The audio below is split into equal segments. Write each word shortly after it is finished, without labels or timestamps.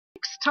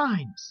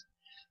times.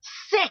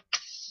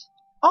 6!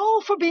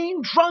 All for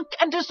being drunk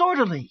and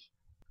disorderly.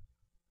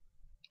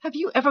 Have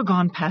you ever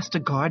gone past a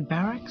guard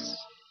barracks?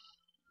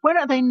 When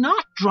are they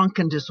not drunk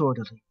and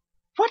disorderly?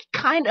 What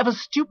kind of a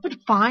stupid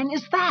fine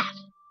is that?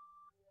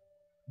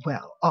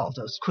 Well,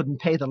 Aldous couldn't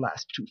pay the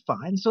last 2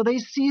 fines, so they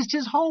seized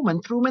his home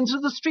and threw him into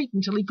the street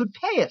until he could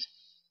pay it.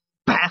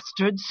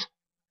 Bastards!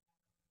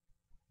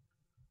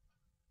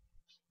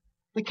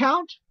 The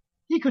Count?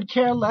 He could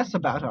care less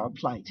about our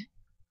plight.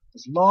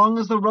 As long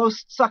as the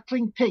roast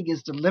suckling pig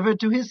is delivered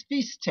to his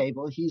feast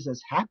table, he's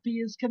as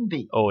happy as can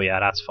be. Oh yeah,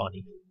 that's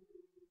funny.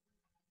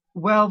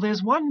 Well,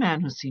 there's one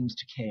man who seems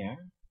to care.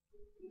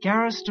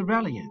 Garrus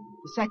Dorelian,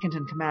 the second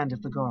in command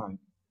of the guard.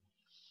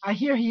 I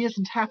hear he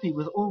isn't happy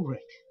with Ulrich.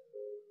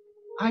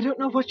 I don't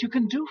know what you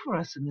can do for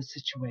us in this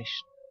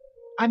situation.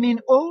 I mean,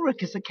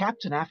 Ulrich is a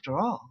captain after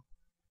all.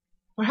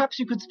 Perhaps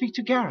you could speak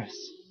to Garrus.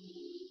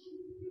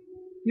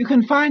 You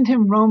can find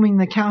him roaming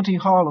the county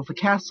hall of the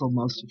castle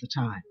most of the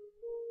time.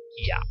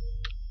 Yeah.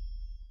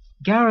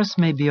 Garrus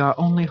may be our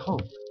only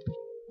hope.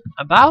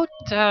 About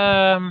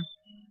the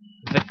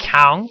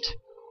Count,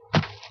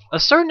 a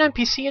certain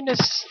NPC in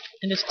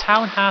this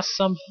town has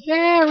some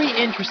very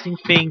interesting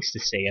things to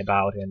say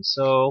about him.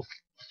 So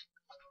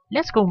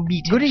let's go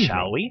meet him,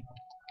 shall we?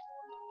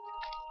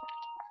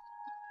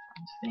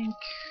 I think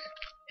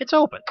it's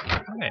open.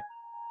 Okay.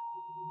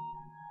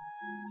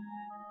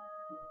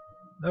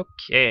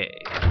 Okay.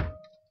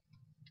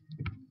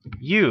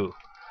 You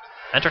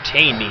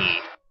entertain me.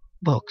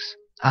 Books.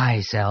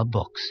 I sell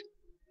books.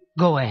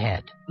 Go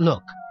ahead.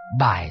 Look.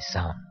 Buy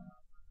some.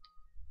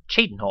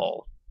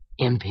 Cheatenhole.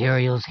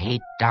 Imperials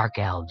hate Dark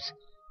Elves.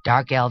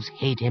 Dark Elves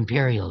hate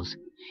Imperials.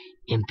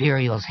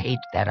 Imperials hate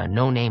that a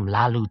no-name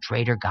Lalu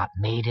trader got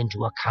made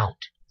into a count.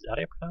 Is that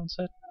how you pronounce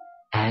it?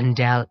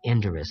 Andal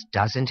Indorus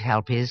doesn't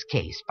help his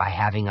case by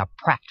having a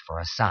prat for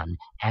a son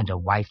and a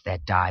wife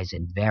that dies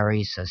in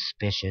very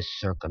suspicious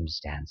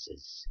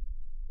circumstances.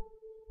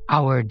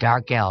 Our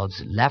Dark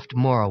Elves left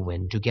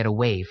Morrowind to get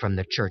away from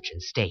the church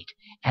and state,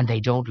 and they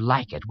don't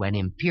like it when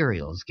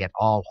Imperials get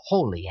all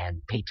holy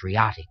and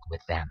patriotic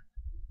with them.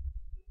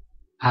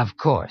 Of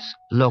course,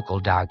 local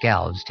Dark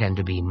Elves tend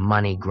to be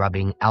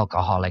money-grubbing,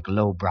 alcoholic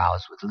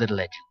lowbrows with little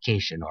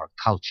education or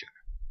culture.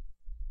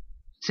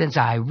 Since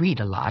I read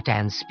a lot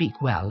and speak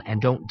well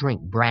and don't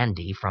drink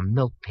brandy from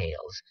milk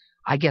pails,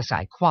 I guess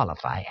I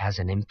qualify as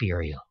an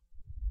Imperial.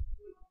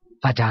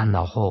 But on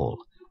the whole,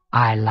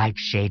 I like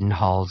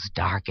Shadenhall's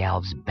Dark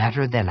Elves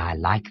better than I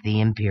like the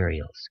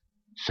Imperials.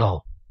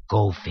 So,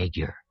 go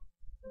figure.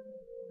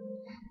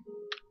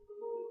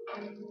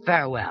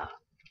 Farewell.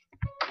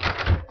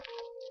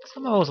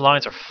 Some of those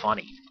lines are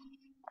funny.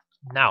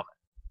 Now,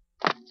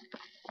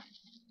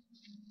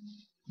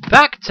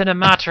 back to the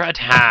matter at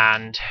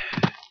hand.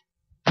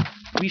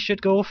 We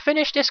should go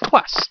finish this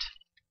quest.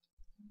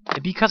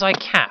 Because I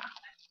can.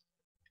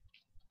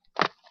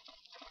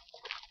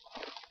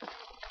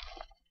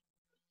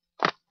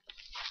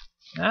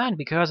 And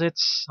because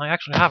I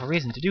actually have a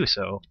reason to do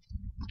so.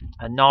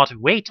 And not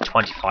wait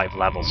 25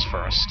 levels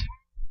first.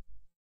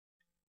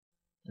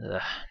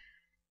 Ugh.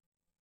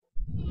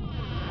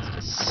 It's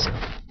just silly.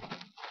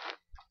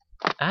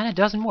 And it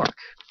doesn't work.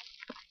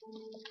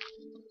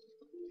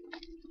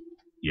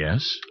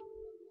 Yes?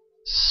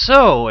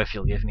 So, if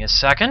you'll give me a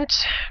second.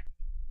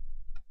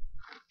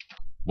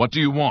 What do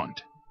you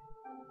want?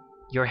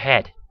 Your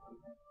head.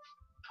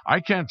 I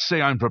can't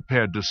say I'm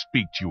prepared to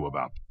speak to you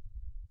about.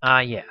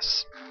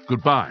 Yes.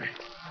 Goodbye.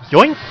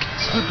 Yoink!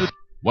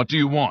 What do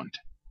you want?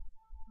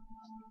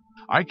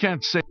 I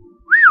can't say.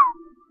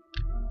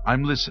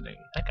 I'm listening.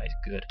 That guy's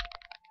good.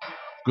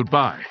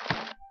 Goodbye.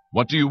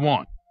 What do you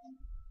want?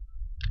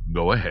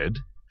 Go ahead.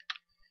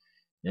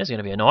 This is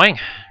gonna be annoying.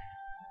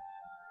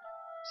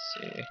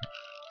 Let's see.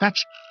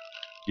 That's...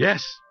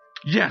 Yes.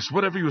 Yes,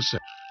 whatever you say.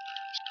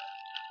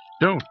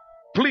 Don't.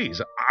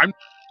 Please, I'm...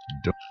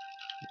 Don't.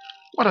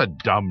 What a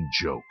dumb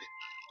joke.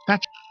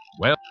 That's...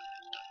 Well...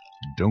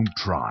 Don't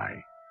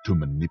try to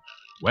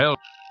Well...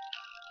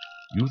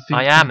 You think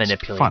I am that's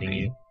manipulating funny?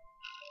 you.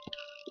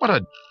 What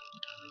a...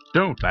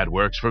 Don't. That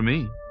works for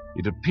me.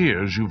 It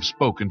appears you've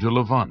spoken to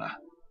Lavanna.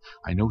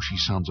 I know she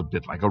sounds a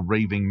bit like a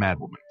raving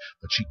madwoman,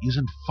 but she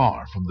isn't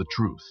far from the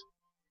truth.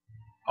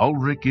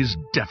 Ulrich is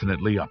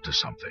definitely up to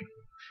something.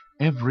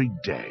 Every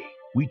day,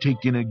 we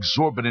take in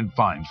exorbitant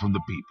fines from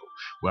the people.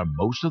 Where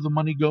most of the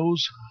money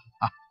goes?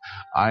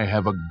 I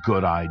have a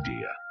good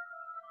idea.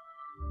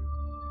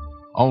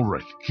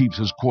 Ulrich keeps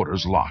his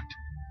quarters locked,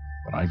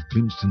 but I've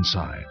glimpsed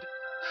inside.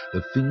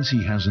 The things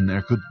he has in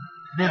there could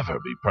never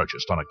be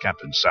purchased on a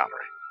captain's salary.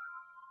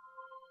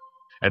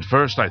 At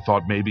first I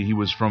thought maybe he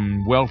was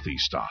from wealthy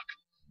stock,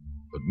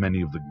 but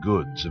many of the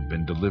goods have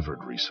been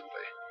delivered recently.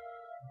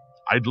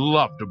 I'd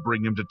love to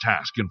bring him to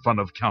task in front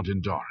of Count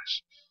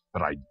Indaris,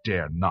 but I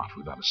dare not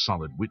without a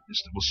solid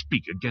witness that will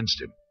speak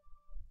against him.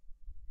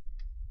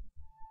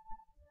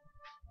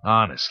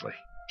 Honestly,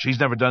 she's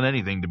never done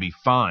anything to be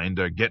fined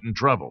or get in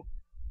trouble.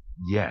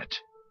 Yet.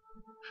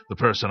 The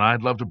person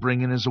I'd love to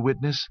bring in as a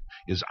witness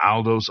is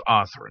Aldous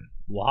Arthurn.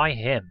 Why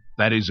him?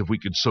 That is, if we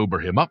could sober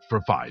him up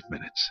for 5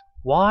 minutes.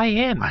 Why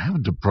him? I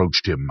haven't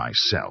approached him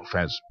myself,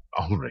 as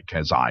Ulrich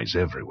has eyes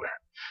everywhere.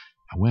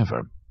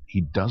 However,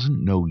 he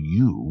doesn't know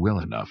you well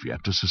enough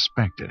yet to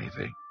suspect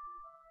anything.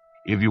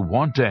 If you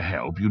want to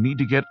help, you need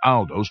to get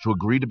Aldous to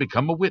agree to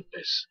become a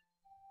witness.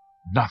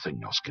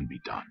 Nothing else can be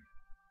done.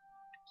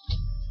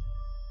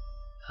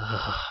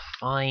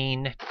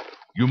 Fine.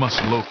 You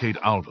must locate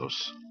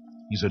Aldous.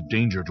 He's a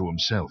danger to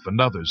himself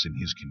and others in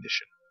his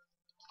condition.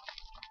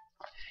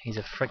 He's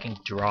a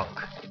freaking drunk.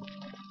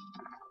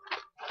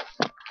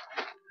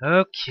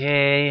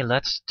 Okay,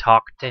 let's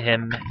talk to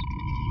him.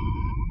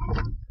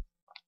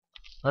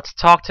 Let's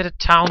talk to the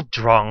town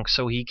drunk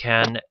so he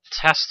can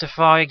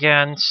testify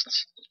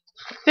against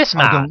this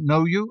man. I don't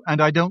know you,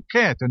 and I don't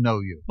care to know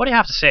you. What do you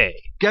have to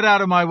say? Get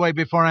out of my way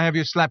before I have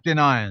you slapped in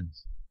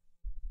irons.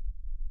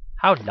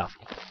 How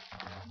lovely.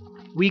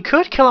 We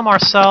could kill him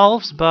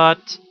ourselves,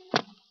 but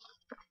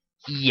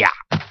yeah.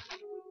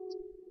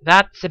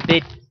 That's a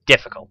bit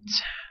difficult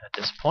at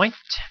this point.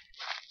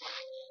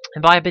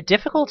 And by a bit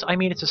difficult, I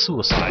mean it's a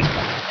suicide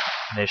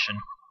mission.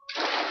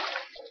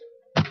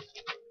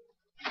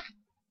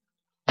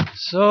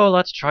 So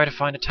let's try to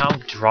find a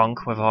town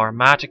drunk with our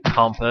magic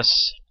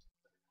compass.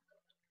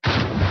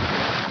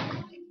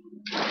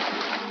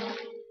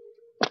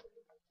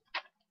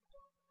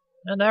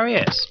 And there he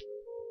is.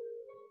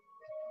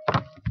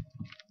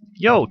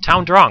 Yo,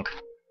 town drunk.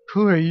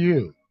 Who are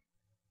you?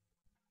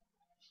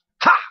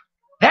 Ha!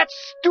 That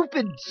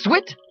stupid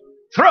Swit!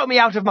 Throw me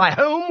out of my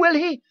home, will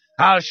he?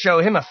 I'll show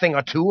him a thing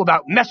or two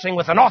about messing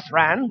with an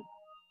Othran.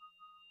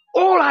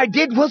 All I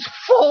did was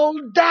fall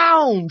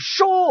down,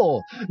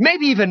 sure.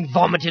 Maybe even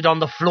vomited on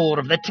the floor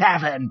of the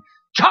tavern.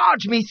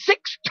 Charge me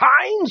 6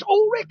 times,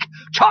 Ulrich?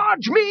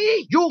 Charge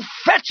me, you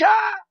fetcher!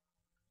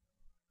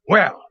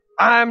 Well,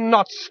 I'm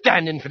not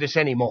standing for this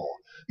anymore.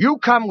 You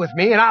come with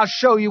me and I'll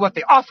show you what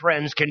the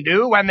Othrans can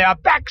do when their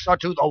backs are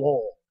to the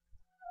wall.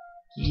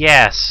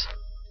 Yes.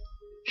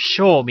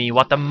 Show me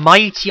what the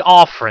mighty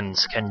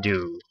Othrans can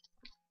do.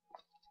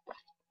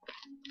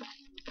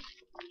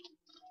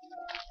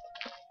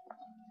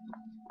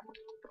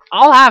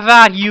 I'll have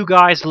at you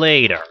guys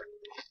later.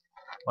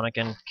 When I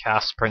can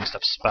cast Spring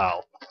Step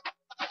spell.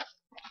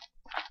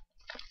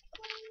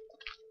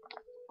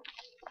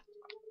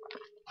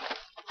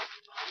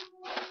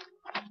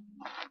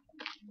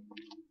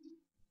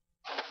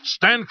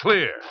 Stand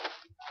clear.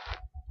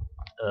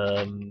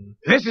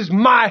 This is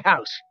my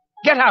house.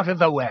 Get out of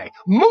the way.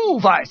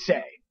 Move, I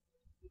say.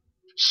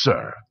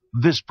 Sir,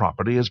 this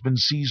property has been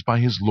seized by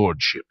his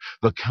lordship,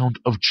 the Count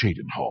of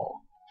Cheydinhall.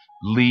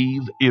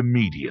 Leave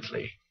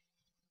immediately.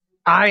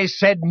 I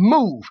said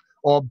move,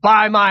 or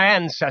by my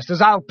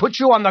ancestors, I'll put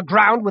you on the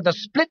ground with a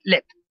split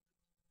lip.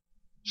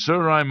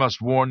 Sir, I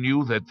must warn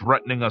you that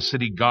threatening a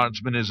city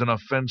guardsman is an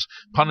offense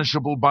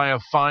punishable by a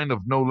fine of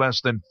no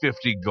less than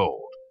 50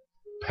 gold.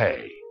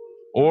 Pay,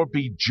 or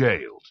be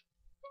jailed.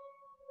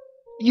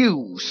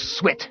 You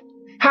Swit!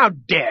 How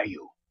dare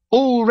you?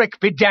 Ulrich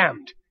be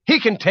damned. He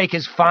can take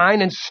his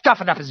fine and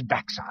stuff it up his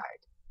backside.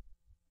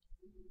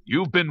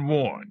 You've been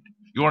warned.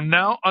 You're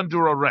now under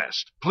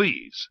arrest.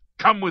 Please,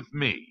 come with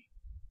me.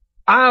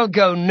 I'll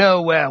go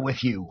nowhere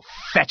with you,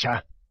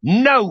 fetcher.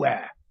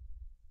 Nowhere.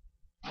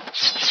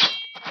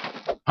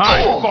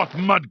 I fought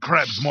mud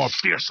crabs more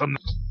fearsome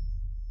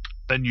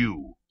than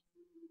you.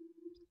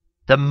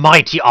 The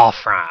mighty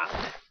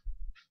Othran.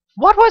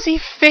 What was he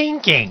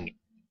thinking?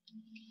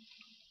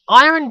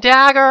 Iron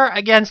Dagger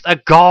against a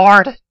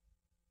guard?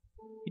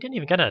 He didn't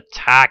even get an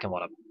attack, and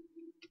what a...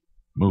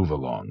 Move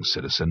along,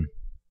 citizen.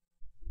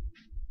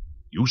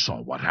 You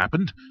saw what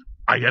happened.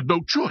 I had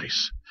no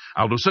choice.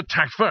 Aldous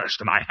attacked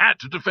first, and I had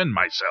to defend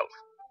myself.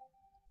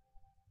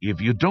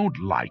 If you don't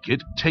like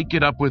it, take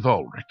it up with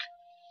Ulrich.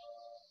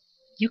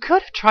 You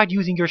could have tried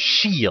using your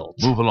shield.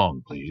 Move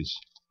along, please.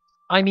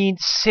 I mean,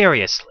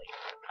 seriously.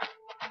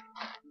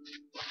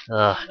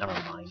 Never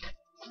mind.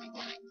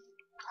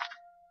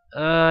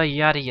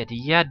 Yada yada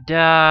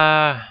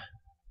yada.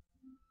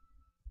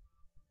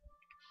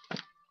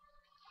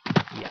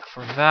 Yeah,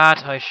 for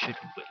that I should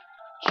wait.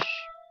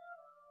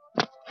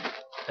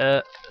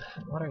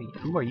 What are you?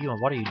 Who are you and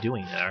what are you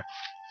doing there?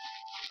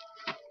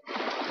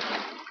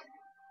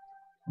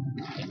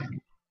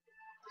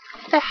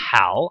 What the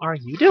hell are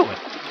you doing?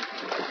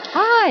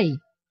 Hi,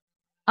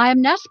 I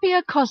am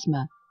Naspia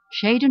Cosma,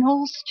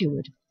 Cheydinhall's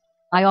steward.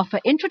 I offer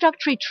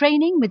introductory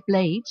training with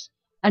blades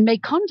and may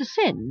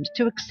condescend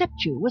to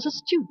accept you as a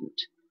student.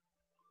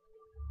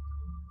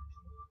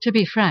 To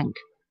be frank,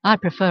 I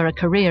prefer a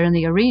career in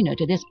the arena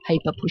to this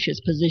paper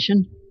pusher's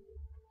position.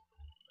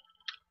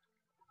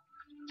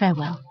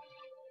 Farewell.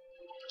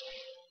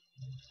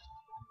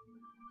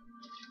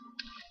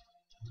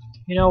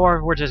 You know,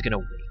 we're just gonna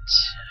wait.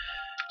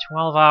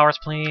 12 hours,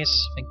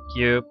 please. Thank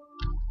you.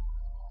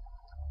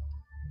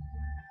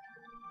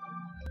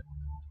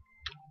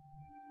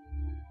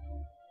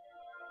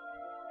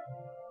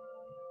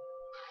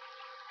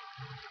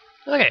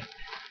 Okay.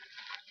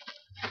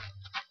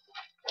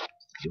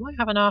 Do I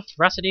have enough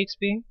Rhapsody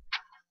XP?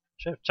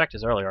 Should have checked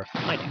this earlier.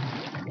 I do.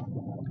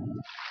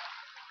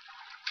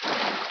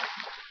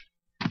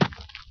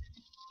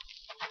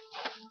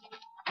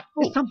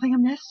 Is something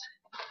amiss?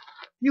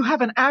 You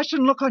have an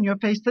ashen look on your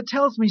face that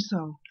tells me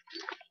so.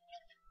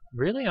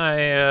 Really?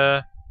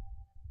 If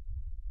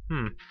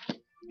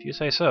you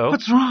say so.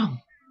 What's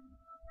wrong?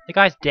 The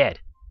guy's dead.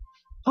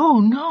 Oh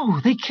no,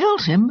 they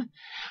killed him.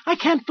 I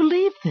can't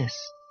believe this.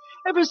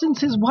 Ever since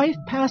his wife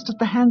passed at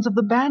the hands of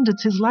the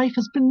bandits, his life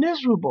has been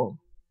miserable.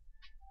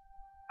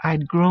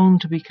 I'd grown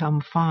to become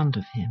fond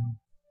of him.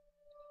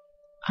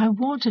 I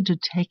wanted to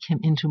take him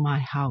into my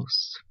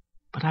house,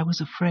 but I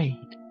was afraid.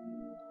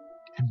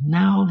 And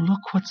now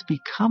look what's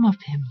become of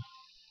him.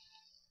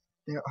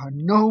 There are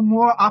no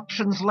more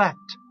options left.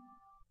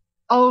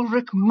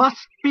 Ulrich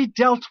must be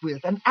dealt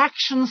with, and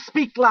actions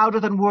speak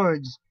louder than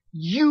words.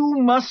 You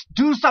must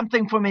do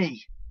something for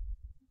me.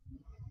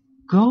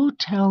 Go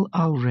tell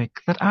Ulrich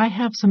that I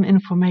have some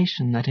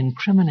information that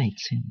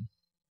incriminates him.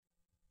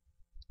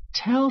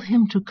 Tell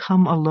him to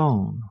come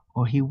alone,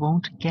 or he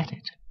won't get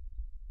it.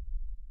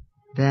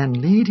 Then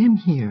lead him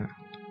here,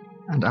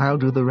 and I'll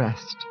do the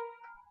rest.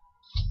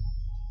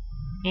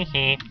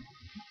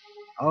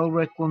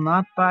 Ulrich will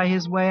not buy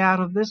his way out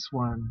of this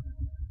one.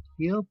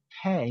 He'll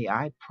pay,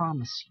 I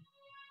promise you.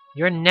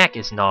 Your neck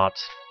is not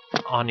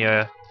on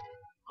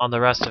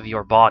the rest of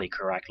your body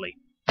correctly.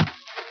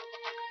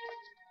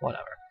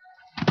 Whatever.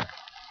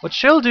 What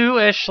she'll do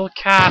is she'll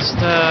cast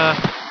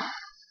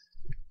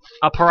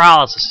a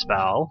paralysis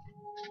spell,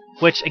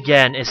 which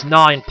again is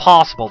not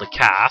impossible to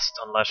cast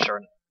unless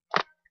you're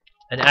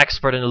an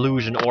expert in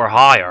illusion or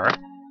higher.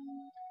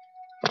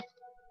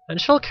 And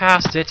she'll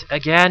cast it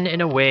again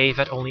in a way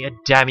that only a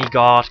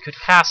demigod could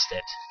cast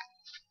it.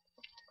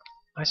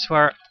 I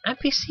swear,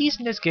 NPCs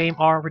in this game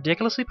are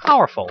ridiculously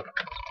powerful.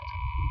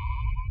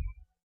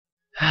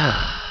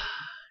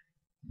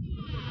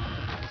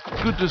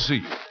 Good to see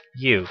you.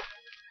 You.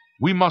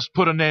 We must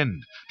put an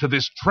end to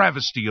this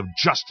travesty of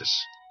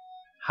justice.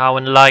 How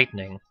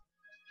enlightening.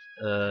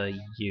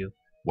 You.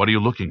 What are you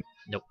looking?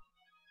 Nope.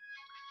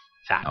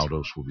 That.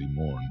 Aldos will be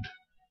mourned.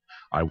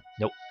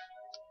 Nope.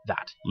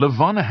 That.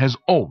 Levana has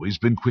always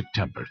been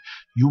quick-tempered.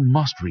 You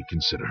must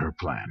reconsider her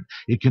plan.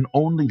 It can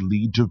only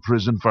lead to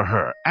prison for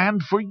her,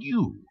 and for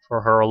you.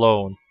 For her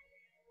alone.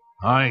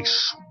 I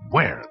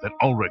swear that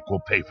Ulrich will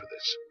pay for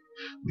this.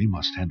 We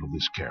must handle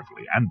this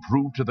carefully, and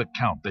prove to the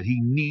Count that he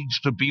needs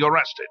to be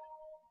arrested.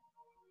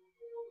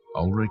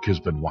 Ulrich has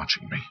been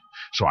watching me,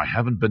 so I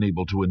haven't been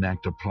able to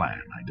enact a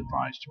plan I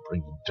devised to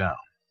bring him down.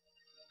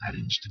 That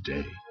ends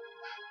today,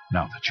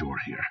 now that you're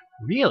here.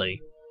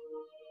 Really?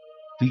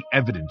 The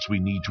evidence we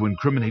need to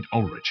incriminate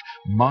Ulrich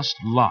must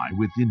lie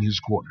within his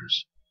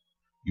quarters.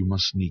 You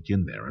must sneak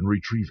in there and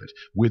retrieve it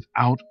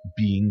without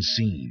being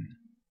seen.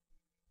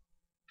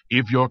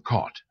 If you're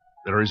caught,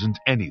 there isn't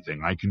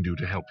anything I can do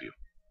to help you.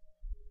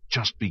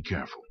 Just be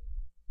careful.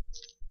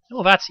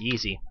 Oh, that's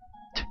easy.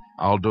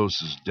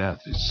 Aldos's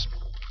death is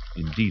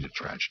indeed a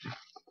tragedy.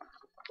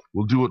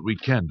 We'll do what we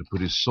can to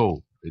put his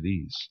soul at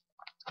ease.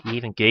 He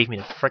even gave me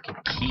the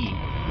frickin' key.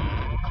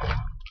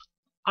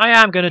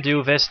 I am gonna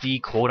do this the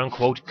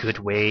quote-unquote good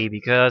way,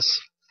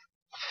 because...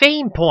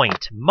 fame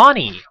point!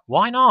 Money!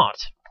 Why not?